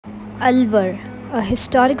Alwar, a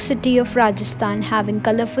historic city of Rajasthan having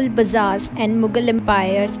colourful bazaars and Mughal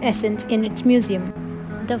Empire's essence in its museum.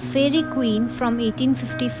 The Fairy Queen from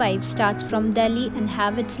 1855 starts from Delhi and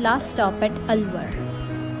have its last stop at Alwar.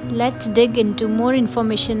 Let's dig into more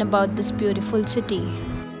information about this beautiful city.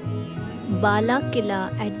 Bala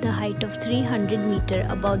Killa, at the height of 300 meters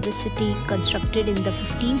above the city, constructed in the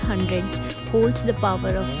 1500s, holds the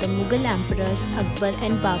power of the Mughal emperors Akbar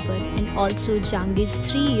and Babur and also Jahangir's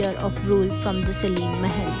 3 years of rule from the Salim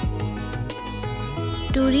Mahal.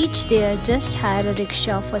 To reach there, just hire a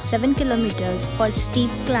rickshaw for 7 kilometers or steep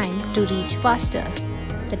climb to reach faster.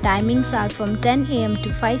 The timings are from 10 am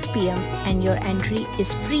to 5 pm and your entry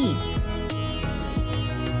is free.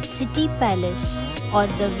 City Palace or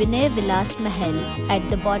the Vinay Vilas Mahal at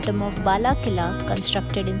the bottom of Bala Killa,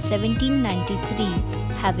 constructed in 1793,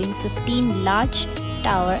 having 15 large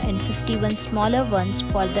towers and 51 smaller ones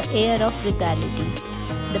for the air of regality.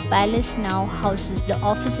 The palace now houses the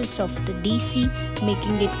offices of the DC,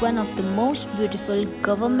 making it one of the most beautiful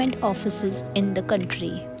government offices in the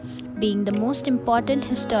country. Being the most important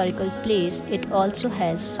historical place, it also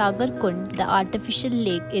has Sagar Kund, the artificial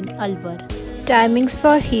lake in Alwar. Timings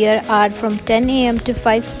for here are from 10 am to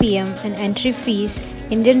 5 pm and entry fees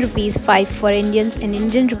Indian rupees 5 for Indians and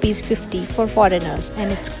Indian rupees 50 for foreigners,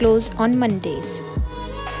 and it's closed on Mondays.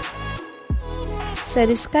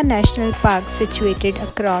 Sariska National Park, situated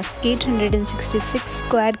across 866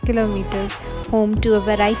 square kilometers, home to a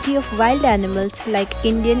variety of wild animals like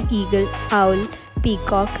Indian eagle, owl,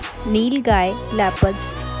 peacock, nilgai,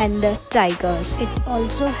 leopards, and the tigers. It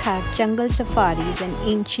also has jungle safaris and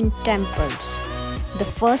ancient temples. The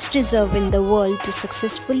first reserve in the world to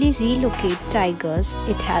successfully relocate tigers,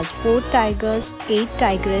 it has 4 tigers, 8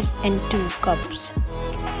 tigers, and 2 cubs.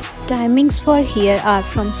 Timings for here are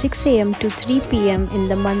from 6 am to 3 pm in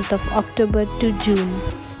the month of October to June.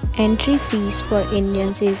 Entry fees for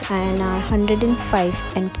Indians is INR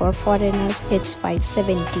 105 and for foreigners it's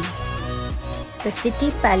 570. The City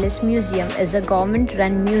Palace Museum is a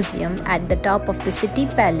government-run museum at the top of the City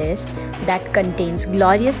Palace that contains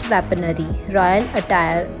glorious weaponry, royal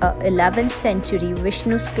attire, a 11th century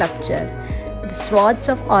Vishnu sculpture. The swords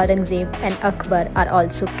of Aurangzeb and Akbar are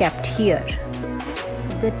also kept here.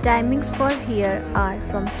 The timings for here are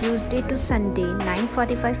from Tuesday to Sunday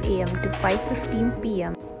 9:45 am to 5:15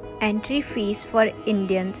 pm. Entry fees for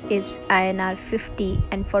Indians is INR 50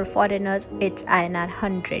 and for foreigners it's INR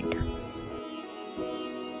 100.